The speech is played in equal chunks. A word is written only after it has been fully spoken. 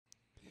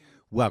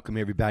Welcome,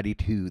 everybody,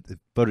 to the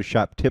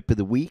Photoshop Tip of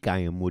the Week. I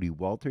am Woody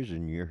Walters,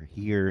 and you're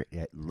here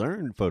at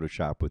Learn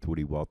Photoshop with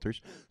Woody Walters.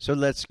 So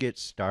let's get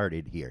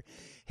started here.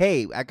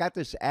 Hey, I got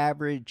this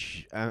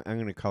average, I'm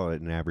going to call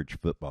it an average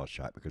football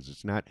shot because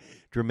it's not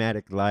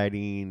dramatic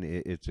lighting.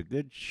 It's a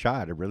good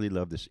shot. I really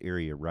love this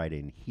area right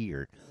in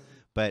here.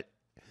 But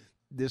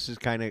this is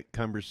kind of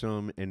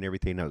cumbersome and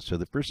everything else. So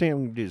the first thing I'm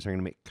going to do is I'm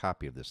going to make a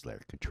copy of this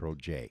layer, Control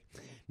J.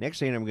 Next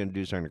thing I'm going to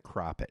do is I'm going to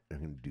crop it. I'm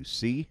going to do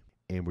C.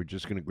 And we're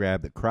just going to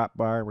grab the crop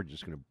bar. We're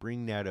just going to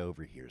bring that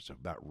over here. So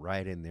about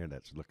right in there,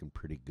 that's looking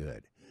pretty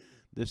good.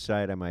 This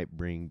side I might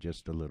bring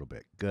just a little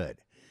bit. Good.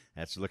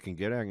 That's looking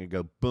good. I'm going to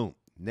go boom.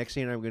 Next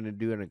thing I'm going to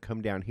do, I'm going to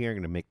come down here. I'm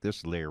going to make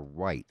this layer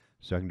white.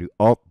 So I can do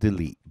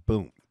Alt-Delete.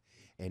 Boom.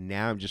 And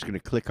now I'm just going to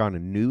click on a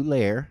new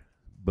layer.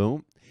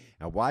 Boom.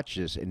 Now watch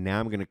this. And now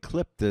I'm going to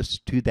clip this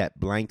to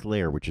that blank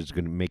layer, which is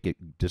going to make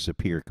it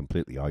disappear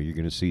completely. All you're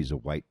going to see is a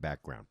white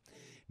background.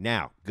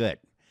 Now, good.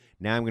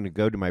 Now I'm going to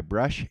go to my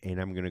brush, and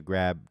I'm going to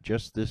grab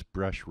just this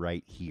brush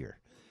right here.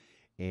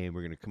 And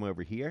we're going to come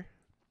over here,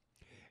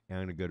 and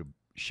I'm going to go to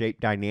Shape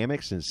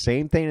Dynamics, and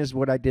same thing as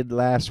what I did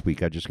last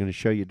week. I'm just going to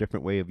show you a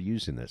different way of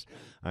using this.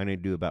 I'm going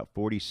to do about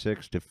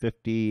 46 to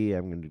 50.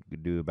 I'm going to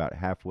do about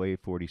halfway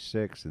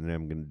 46, and then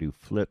I'm going to do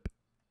flip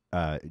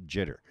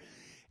jitter.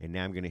 And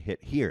now I'm going to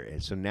hit here.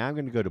 And so now I'm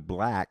going to go to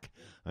black.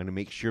 I'm going to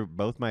make sure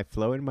both my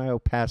flow and my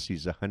opacity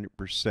is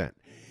 100%.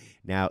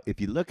 Now,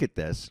 if you look at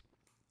this,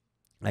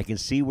 I can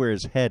see where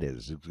his head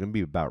is. It's going to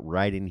be about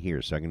right in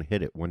here. So I'm going to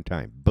hit it one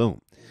time.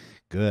 Boom.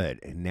 Good.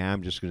 And now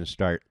I'm just going to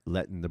start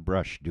letting the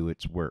brush do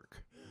its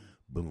work.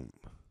 Boom.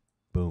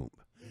 Boom.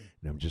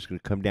 And I'm just going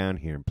to come down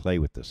here and play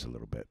with this a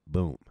little bit.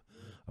 Boom.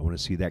 I want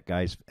to see that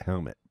guy's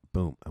helmet.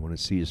 Boom. I want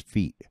to see his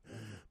feet.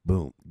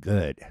 Boom.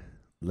 Good.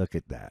 Look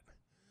at that.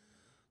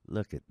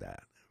 Look at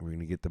that. We're going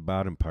to get the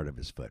bottom part of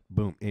his foot.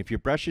 Boom. And if your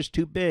brush is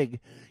too big,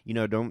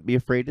 don't be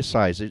afraid to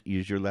size it.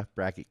 Use your left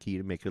bracket key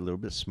to make it a little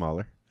bit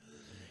smaller.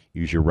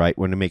 Use your right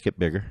one to make it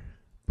bigger.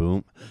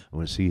 Boom. I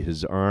want to see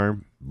his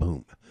arm.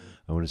 Boom.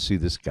 I want to see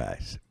this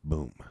guy's.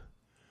 Boom.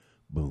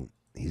 Boom.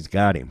 He's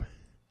got him.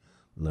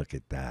 Look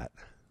at that.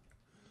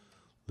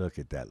 Look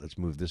at that. Let's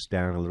move this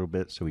down a little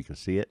bit so we can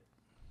see it.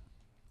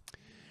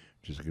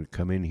 Just going to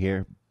come in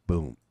here.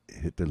 Boom.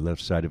 Hit the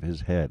left side of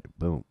his head.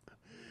 Boom.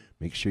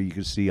 Make sure you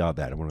can see all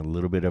that. I want a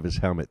little bit of his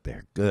helmet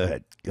there.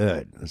 Good.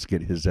 Good. Let's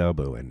get his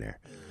elbow in there.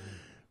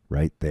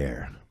 Right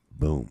there.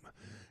 Boom.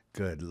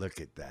 Good. Look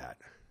at that.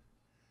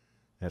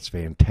 That's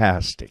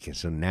fantastic. And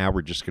so now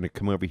we're just going to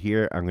come over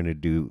here. I'm going to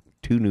do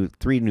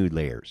three new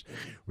layers.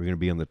 We're going to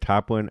be on the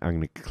top one. I'm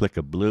going to click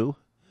a blue.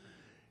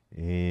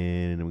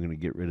 And I'm going to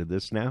get rid of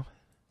this now.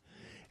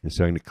 And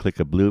so I'm going to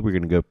click a blue. We're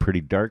going to go pretty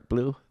dark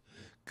blue.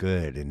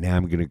 Good. And now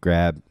I'm going to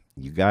grab,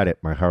 you got it,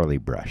 my Harley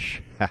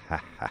brush.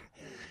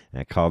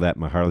 I call that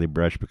my Harley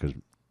brush because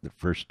the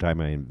first time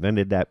I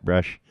invented that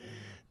brush,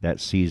 that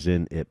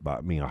season, it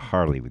bought me a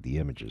Harley with the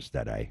images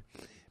that I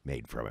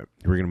made from it.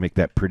 We're going to make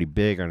that pretty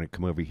big. I'm going to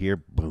come over here.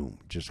 Boom.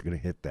 Just going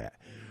to hit that.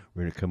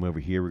 We're going to come over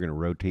here. We're going to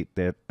rotate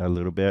that a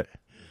little bit.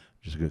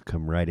 Just going to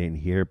come right in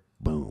here.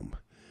 Boom.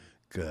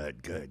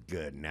 Good, good,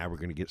 good. Now we're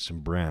going to get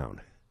some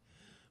brown.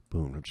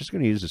 Boom. I'm just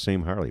going to use the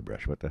same Harley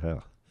brush. What the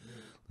hell?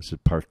 Let's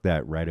just park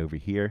that right over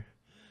here.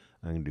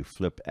 I'm going to do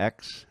flip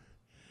X.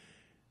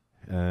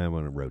 I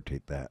want to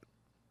rotate that.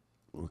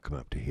 We'll come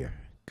up to here.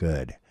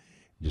 Good.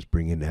 Just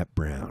bring in that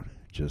brown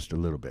just a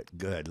little bit.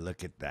 Good.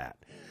 Look at that.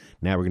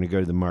 Now we're going to go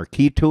to the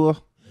marquee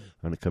tool.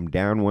 I'm going to come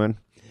down one.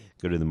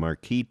 Go to the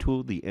marquee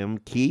tool, the M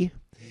key.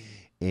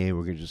 And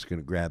we're just going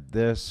to grab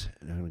this.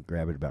 And I'm going to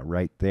grab it about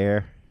right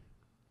there.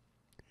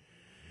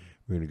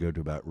 We're going to go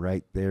to about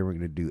right there. We're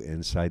going to do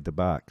inside the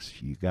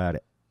box. You got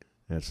it.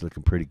 That's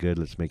looking pretty good.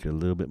 Let's make it a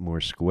little bit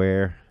more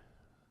square.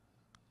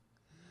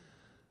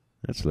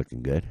 That's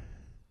looking good.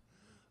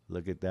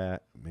 Look at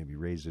that. Maybe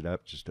raise it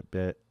up just a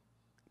bit.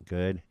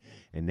 Good.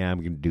 And now I'm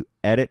going to do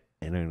edit.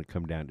 And I'm going to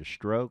come down to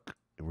stroke.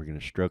 And we're going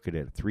to stroke it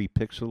at a 3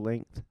 pixel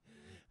length.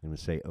 I'm going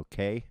to say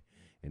OK.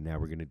 And now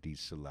we're going to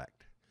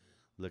deselect.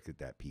 Look at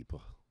that,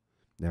 people.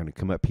 Now I'm going to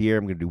come up here.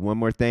 I'm going to do one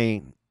more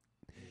thing.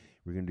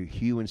 We're going to do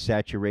hue and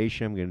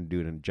saturation. I'm going to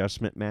do an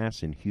adjustment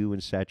mask. And hue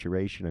and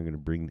saturation, I'm going to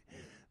bring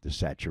the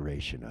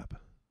saturation up.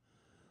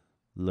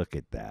 Look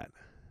at that.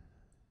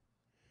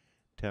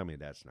 Tell me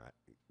that's not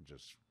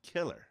just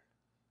killer.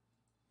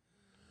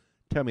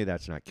 Tell me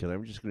that's not killer.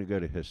 I'm just going to go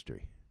to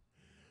history.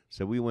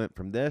 So we went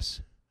from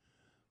this,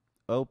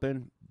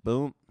 open,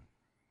 boom,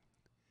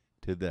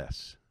 to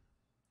this.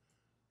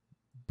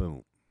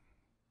 Boom.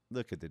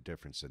 Look at the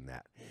difference in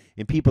that.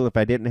 And people, if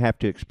I didn't have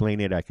to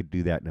explain it, I could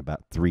do that in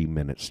about 3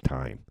 minutes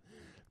time.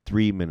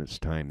 3 minutes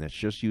time. That's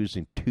just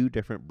using two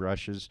different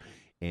brushes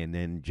and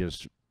then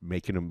just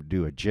making them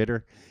do a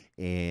jitter.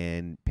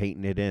 and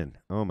painting it in.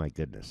 Oh my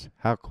goodness.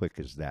 How quick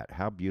is that?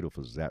 How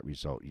beautiful is that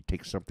result? You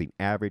take something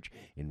average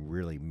and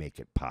really make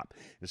it pop.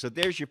 And so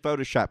there's your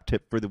Photoshop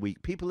tip for the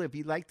week. People, if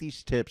you like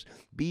these tips,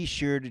 be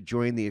sure to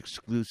join the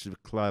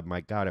exclusive club.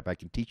 My God, if I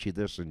can teach you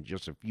this in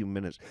just a few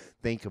minutes,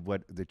 think of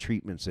what the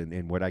treatments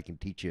and what I can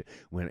teach you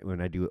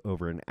when I do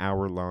over an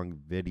hour-long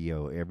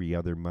video every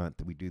other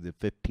month. We do the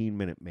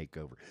 15-minute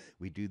makeover.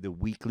 We do the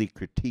weekly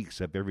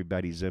critiques of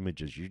everybody's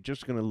images. You're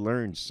just going to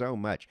learn so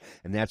much,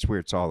 and that's where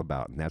it's all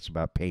about, and that's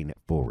about paying it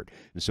forward.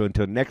 And so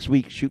until next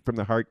week, shoot from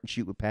the heart and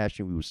shoot with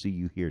passion. We will see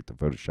you here at the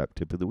Photoshop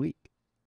Tip of the Week.